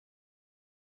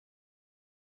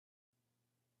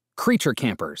Creature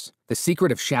Campers, The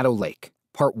Secret of Shadow Lake,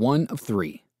 Part 1 of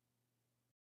 3.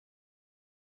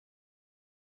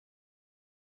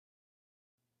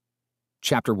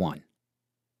 Chapter 1.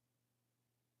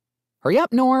 "Hurry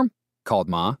up, Norm," called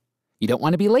Ma. "You don't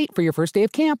want to be late for your first day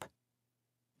of camp."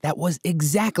 That was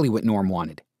exactly what Norm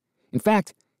wanted. In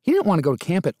fact, he didn't want to go to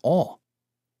camp at all.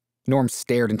 Norm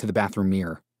stared into the bathroom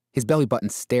mirror. His belly button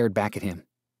stared back at him.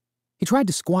 He tried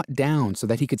to squat down so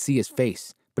that he could see his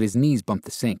face, but his knees bumped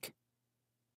the sink.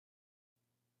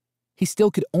 He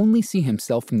still could only see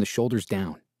himself from the shoulders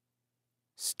down.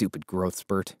 "Stupid growth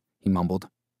spurt," he mumbled.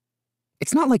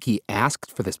 It's not like he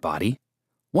asked for this body.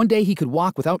 One day he could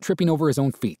walk without tripping over his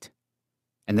own feet.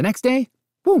 And the next day,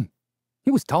 boom,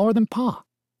 he was taller than Pa.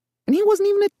 And he wasn't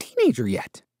even a teenager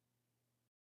yet.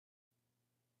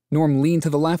 Norm leaned to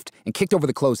the left and kicked over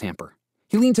the clothes hamper.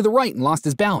 He leaned to the right and lost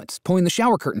his balance, pulling the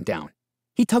shower curtain down.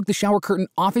 He tugged the shower curtain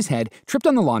off his head, tripped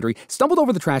on the laundry, stumbled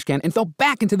over the trash can, and fell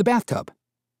back into the bathtub.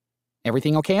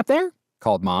 "Everything okay up there?"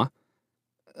 called Ma.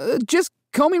 Just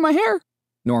combing my hair,"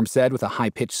 Norm said with a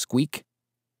high-pitched squeak.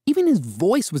 Even his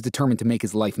voice was determined to make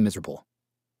his life miserable.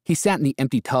 He sat in the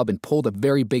empty tub and pulled a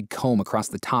very big comb across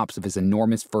the tops of his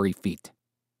enormous furry feet.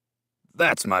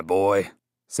 "That's my boy,"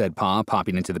 said Pa,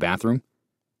 popping into the bathroom.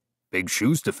 "Big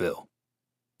shoes to fill.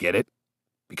 Get it?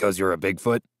 Because you're a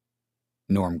Bigfoot?"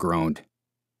 Norm groaned.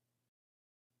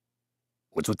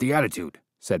 "What's with the attitude?"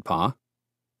 said Pa.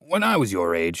 "When I was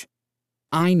your age—"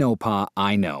 "I know, Pa,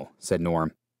 I know," said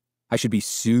Norm. "I should be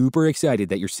super excited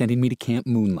that you're sending me to Camp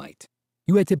Moonlight.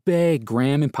 You had to beg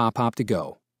Graham and Pop-Pop to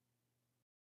go."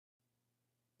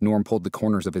 Norm pulled the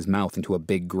corners of his mouth into a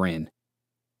big grin.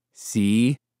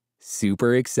 "See?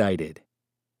 Super excited."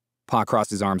 Pa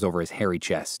crossed his arms over his hairy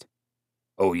chest.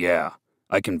 "Oh yeah,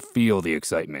 I can feel the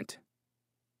excitement."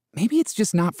 "Maybe it's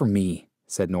just not for me,"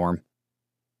 said Norm.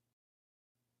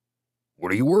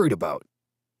 "What are you worried about?"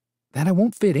 "That I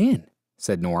won't fit in,"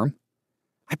 said Norm.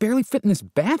 "I barely fit in this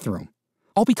bathroom.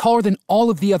 I'll be taller than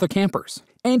all of the other campers,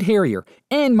 and hairier,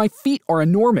 and my feet are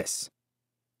enormous."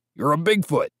 "You're a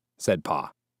Bigfoot," said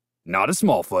Pa. "Not a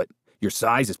Smallfoot. Your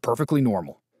size is perfectly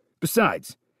normal.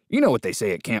 Besides, you know what they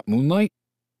say at Camp Moonlight?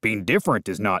 Being different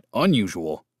is not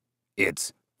unusual.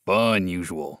 It's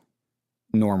fun-usual."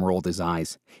 Norm rolled his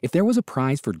eyes. If there was a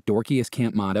prize for dorkiest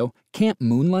camp motto, Camp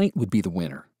Moonlight would be the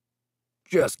winner.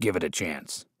 "Just give it a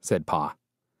chance," said Pa.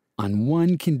 "On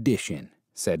one condition,"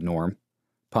 said Norm.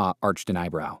 Pa arched an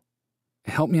eyebrow.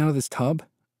 "Help me out of this tub?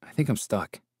 I think I'm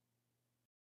stuck."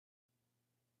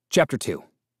 Chapter 2.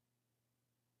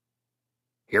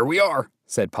 "Here we are,"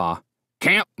 said Pa.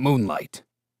 "Camp Moonlight."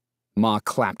 Ma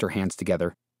clapped her hands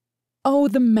together. "Oh,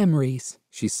 the memories,"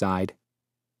 she sighed.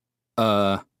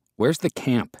 Where's the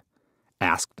camp?"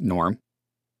 asked Norm.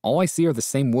 "All I see are the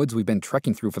same woods we've been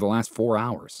trekking through for the last 4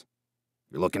 hours."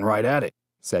 "You're looking right at it,"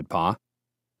 said Pa.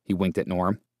 He winked at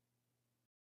Norm.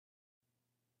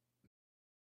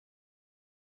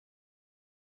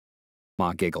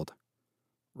 Ma giggled.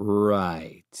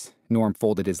 "Right." Norm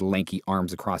folded his lanky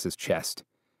arms across his chest.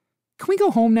 "Can we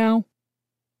go home now?"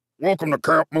 "Welcome to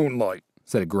Camp Moonlight,"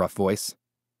 said a gruff voice.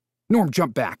 Norm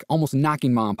jumped back, almost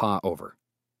knocking Ma and Pa over.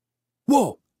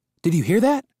 "Whoa! Did you hear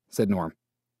that?" said Norm.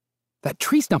 "That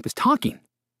tree stump is talking."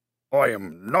 "I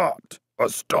am not a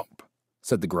stump,"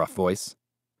 said the gruff voice.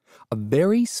 A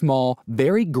very small,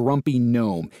 very grumpy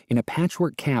gnome in a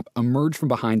patchwork cap emerged from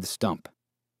behind the stump.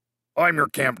 "I'm your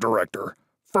camp director,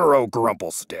 Furrow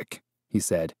Grumplestick," he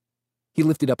said. He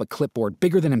lifted up a clipboard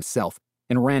bigger than himself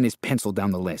and ran his pencil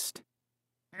down the list.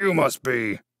 "You must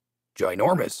be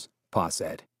ginormous," Pa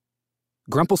said.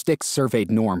 Grumplestick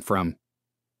surveyed Norm from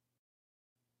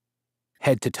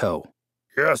head to toe.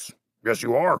 Yes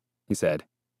you are," he said.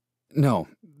 "No,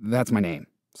 that's my name,"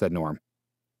 said Norm.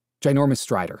 "Ginormous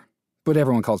Strider, but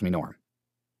everyone calls me Norm."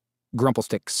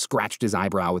 Grumplestick scratched his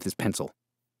eyebrow with his pencil.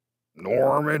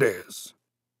 "Norm it is."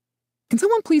 "Can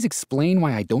someone please explain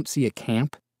why I don't see a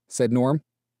camp?" said Norm.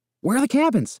 "Where are the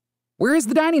cabins? Where is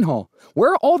the dining hall?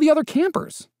 Where are all the other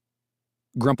campers?"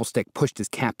 Grumplestick pushed his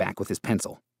cap back with his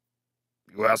pencil.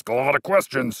 "You ask a lot of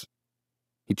questions."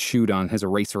 He chewed on his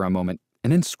eraser a moment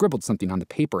and then scribbled something on the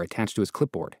paper attached to his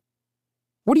clipboard.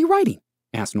 "What are you writing?"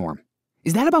 asked Norm.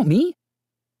 "Is that about me?"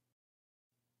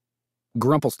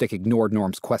 Grumplestick ignored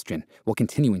Norm's question while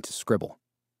continuing to scribble.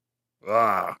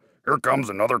 "Ah, here comes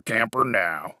another camper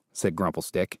now," said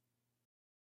Grumplestick.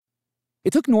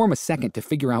 It took Norm a second to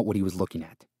figure out what he was looking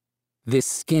at. This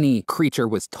skinny creature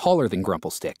was taller than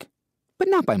Grumplestick, but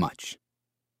not by much.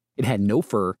 It had no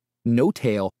fur, no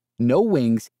tail, no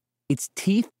wings. Its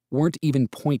teeth weren't even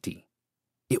pointy.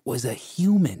 It was a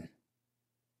human.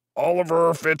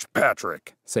 "Oliver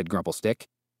Fitzpatrick," said Grumplestick.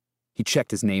 He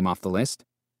checked his name off the list.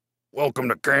 Welcome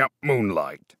to Camp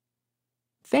Moonlight.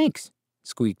 Thanks,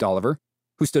 squeaked Oliver,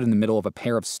 who stood in the middle of a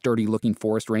pair of sturdy-looking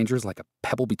forest rangers like a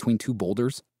pebble between two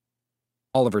boulders.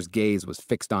 Oliver's gaze was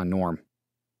fixed on Norm.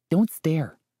 Don't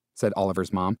stare, said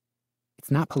Oliver's mom.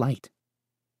 It's not polite.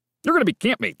 You're going to be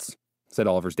campmates, said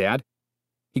Oliver's dad.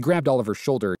 He grabbed Oliver's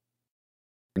shoulder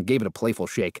and gave it a playful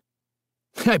shake.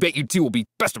 I bet you two will be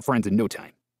best of friends in no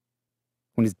time.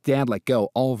 When his dad let go,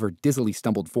 Oliver dizzily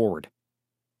stumbled forward.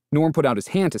 Norm put out his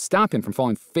hand to stop him from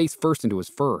falling face first into his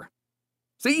fur.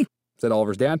 See, said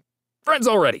Oliver's dad. Friends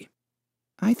already.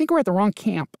 I think we're at the wrong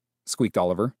camp, squeaked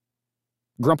Oliver.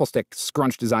 Grumplestick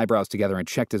scrunched his eyebrows together and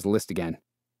checked his list again.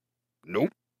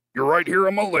 Nope, you're right here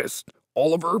on my list.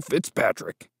 Oliver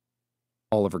Fitzpatrick.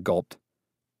 Oliver gulped.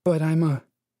 But I'm a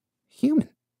human.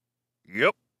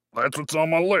 Yep, that's what's on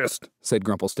my list, said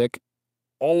Grumplestick.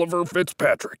 Oliver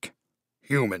Fitzpatrick.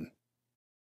 Human.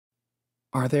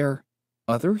 Are there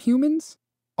other humans?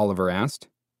 Oliver asked.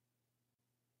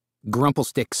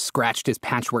 Grumplestick scratched his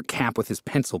patchwork cap with his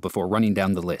pencil before running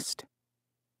down the list.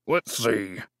 Let's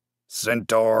see.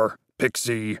 Centaur,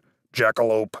 Pixie,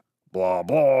 Jackalope, blah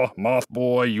blah,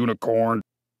 Mothboy, Unicorn,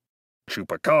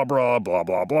 Chupacabra, blah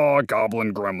blah blah,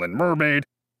 Goblin, Gremlin, Mermaid.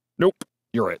 Nope,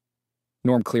 you're it.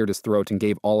 Norm cleared his throat and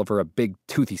gave Oliver a big,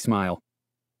 toothy smile.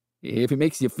 If it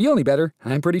makes you feel any better,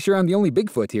 I'm pretty sure I'm the only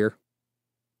Bigfoot here.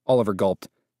 Oliver gulped.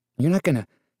 You're not gonna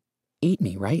eat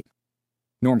me, right?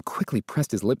 Norm quickly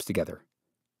pressed his lips together.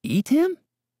 Eat him?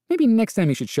 Maybe next time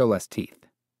he should show less teeth.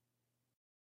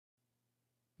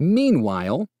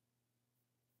 Meanwhile,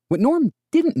 what Norm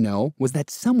didn't know was that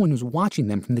someone was watching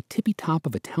them from the tippy top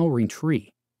of a towering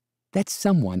tree. That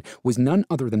someone was none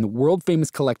other than the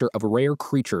world-famous collector of rare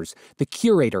creatures, the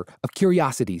curator of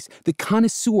curiosities, the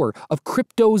connoisseur of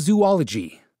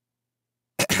cryptozoology.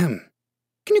 Can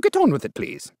you get on with it,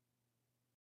 please?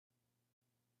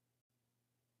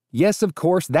 Yes, of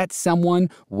course, that someone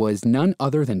was none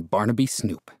other than Barnaby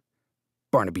Snoop.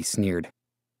 Barnaby sneered.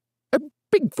 A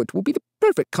Bigfoot will be the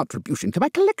perfect contribution to my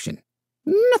collection.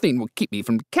 Nothing will keep me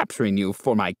from capturing you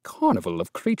for my carnival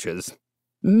of creatures.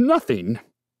 Nothing.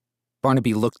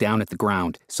 Barnaby looked down at the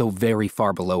ground, so very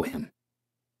far below him.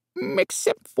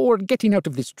 Except for getting out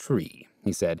of this tree,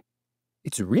 he said.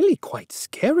 It's really quite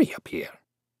scary up here.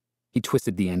 He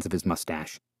twisted the ends of his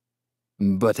mustache.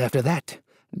 But after that,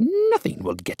 nothing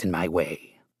will get in my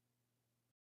way.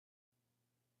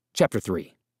 Chapter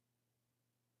 3.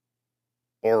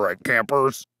 All right,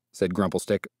 campers, said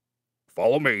Grumplestick.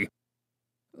 Follow me.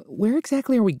 Where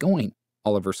exactly are we going?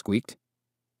 Oliver squeaked.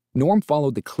 Norm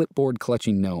followed the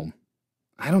clipboard-clutching gnome.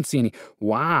 I don't see any.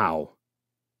 Wow!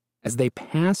 As they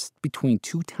passed between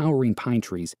two towering pine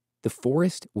trees, the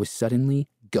forest was suddenly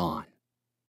gone.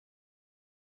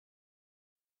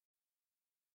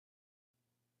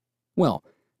 Well,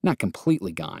 not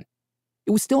completely gone.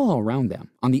 It was still all around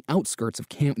them, on the outskirts of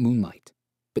Camp Moonlight.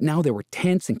 But now there were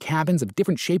tents and cabins of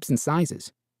different shapes and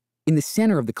sizes. In the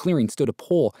center of the clearing stood a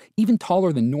pole, even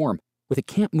taller than Norm, with a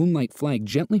Camp Moonlight flag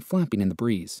gently flapping in the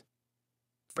breeze.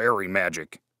 Fairy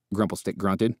magic, Grumplestick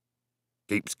grunted.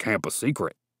 Keeps camp a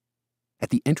secret. At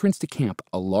the entrance to camp,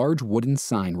 a large wooden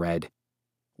sign read,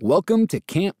 Welcome to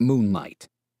Camp Moonlight,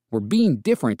 where being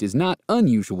different is not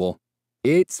unusual,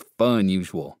 it's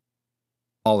fun-usual.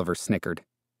 Oliver snickered.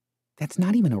 That's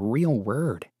not even a real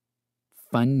word.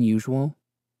 Fun-usual?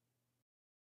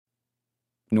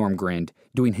 Norm grinned,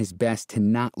 doing his best to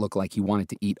not look like he wanted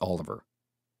to eat Oliver.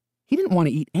 He didn't want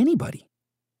to eat anybody,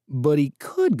 but he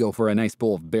could go for a nice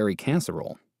bowl of berry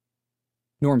casserole.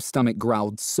 Norm's stomach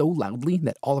growled so loudly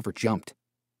that Oliver jumped.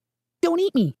 Don't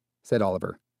eat me, said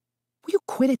Oliver. Will you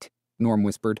quit it? Norm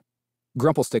whispered.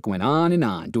 Grumplestick went on and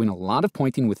on, doing a lot of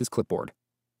pointing with his clipboard.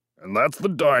 And that's the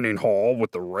dining hall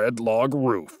with the red log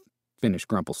roof, finished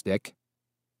Grumplestick.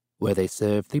 Where they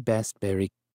serve the best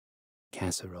berry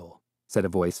casserole, said a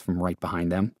voice from right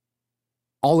behind them.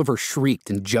 Oliver shrieked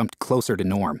and jumped closer to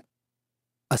Norm.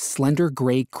 A slender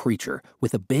gray creature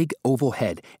with a big oval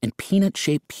head and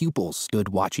peanut-shaped pupils stood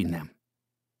watching them.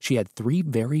 She had 3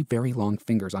 very, very long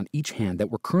fingers on each hand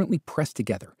that were currently pressed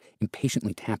together,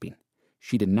 impatiently tapping.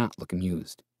 She did not look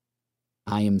amused.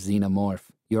 I am Xenomorph,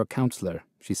 your counselor,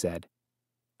 she said.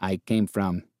 I came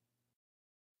from...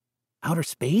 Outer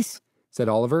space? Said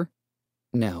Oliver.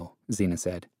 No, Xena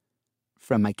said.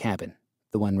 From my cabin,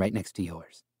 the one right next to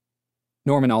yours.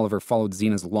 Norm and Oliver followed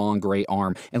Xena's long gray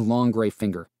arm and long gray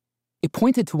finger. It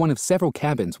pointed to one of several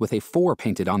cabins with a 4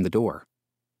 painted on the door.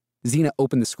 Xena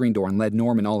opened the screen door and led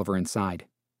Norm and Oliver inside.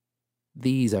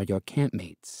 These are your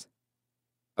campmates.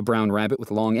 A brown rabbit with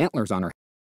long antlers on her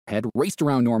head raced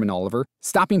around Norm and Oliver,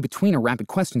 stopping between her rapid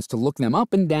questions to look them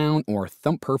up and down or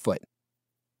thump her foot.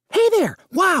 Hey there!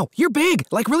 Wow, you're big,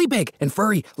 like really big, and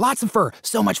furry, lots of fur,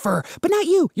 so much fur. But not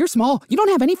you, you're small, you don't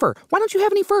have any fur. Why don't you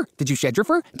have any fur? Did you shed your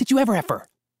fur? Did you ever have fur?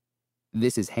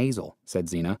 This is Hazel, said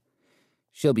Xena.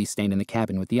 She'll be staying in the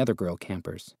cabin with the other girl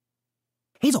campers.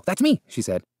 Hazel, that's me, she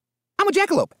said. I'm a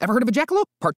jackalope. Ever heard of a jackalope?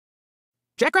 Part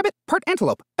jackrabbit, part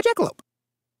antelope, a jackalope.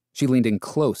 She leaned in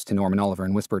close to Norm and Oliver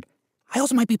and whispered, I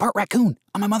also might be part raccoon,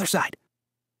 on my mother's side.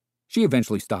 She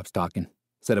eventually stopped talking,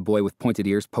 said a boy with pointed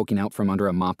ears poking out from under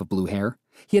a mop of blue hair.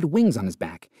 He had wings on his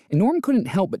back, and Norm couldn't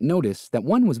help but notice that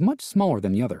one was much smaller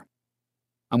than the other.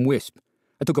 I'm Wisp.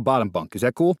 I took a bottom bunk. Is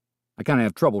that cool? I kind of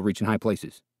have trouble reaching high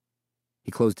places.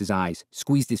 He closed his eyes,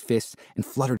 squeezed his fists, and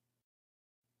fluttered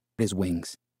his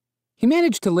wings. He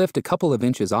managed to lift a couple of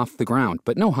inches off the ground,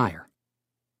 but no higher.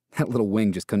 That little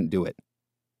wing just couldn't do it.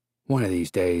 One of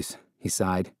these days, he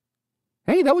sighed.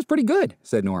 Hey, that was pretty good,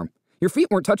 said Norm. Your feet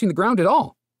weren't touching the ground at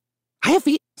all. I have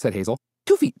feet, said Hazel.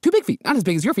 2 feet, 2 big feet, not as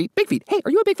big as your feet, big feet. Hey,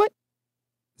 are you a Bigfoot?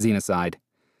 Xena sighed.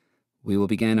 We will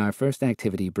begin our first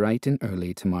activity bright and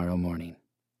early tomorrow morning.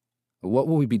 What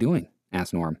will we be doing?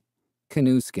 Asked Norm.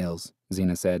 Canoe skills,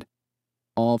 Xena said.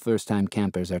 All first-time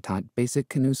campers are taught basic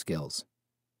canoe skills.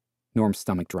 Norm's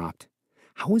stomach dropped.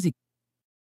 How was he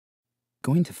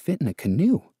going to fit in a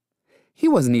canoe? He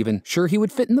wasn't even sure he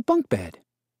would fit in the bunk bed.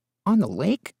 On the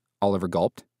lake? Oliver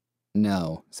gulped.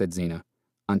 No, said Xena.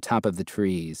 On top of the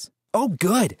trees. Oh,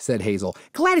 good, said Hazel.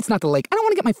 Glad it's not the lake. I don't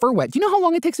want to get my fur wet. Do you know how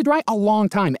long it takes to dry? A long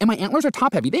time. And my antlers are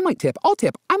top-heavy. They might tip. I'll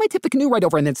tip. I might tip the canoe right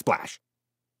over and then splash.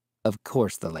 Of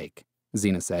course the lake,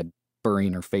 Xena said,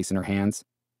 burying her face in her hands.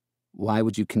 Why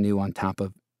would you canoe on top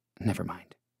of... Never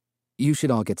mind. You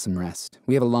should all get some rest.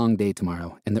 We have a long day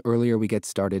tomorrow, and the earlier we get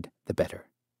started, the better.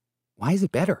 Why is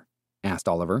it better? Asked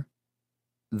Oliver.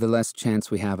 The less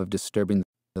chance we have of disturbing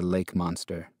the lake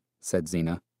monster, said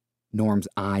Xena. Norm's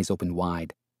eyes opened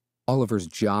wide. Oliver's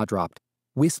jaw dropped.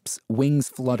 Wisp's wings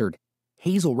fluttered.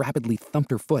 Hazel rapidly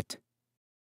thumped her foot.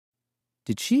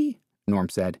 Did she? Norm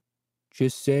said.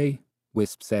 Just say,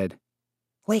 Wisp said.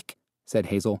 Lake, said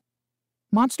Hazel.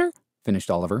 Monster? Finished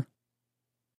Oliver.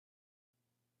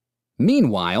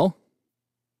 Meanwhile,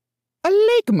 a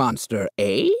lake monster,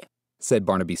 eh? Said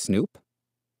Barnaby Snoop.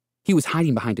 He was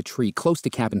hiding behind a tree close to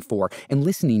cabin 4 and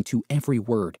listening to every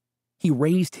word. He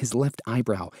raised his left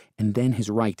eyebrow, and then his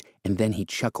right, and then he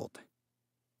chuckled.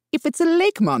 If it's a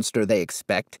lake monster they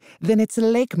expect, then it's a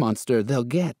lake monster they'll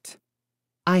get.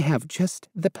 I have just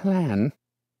the plan.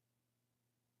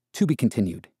 To be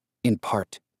continued in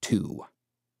part 2.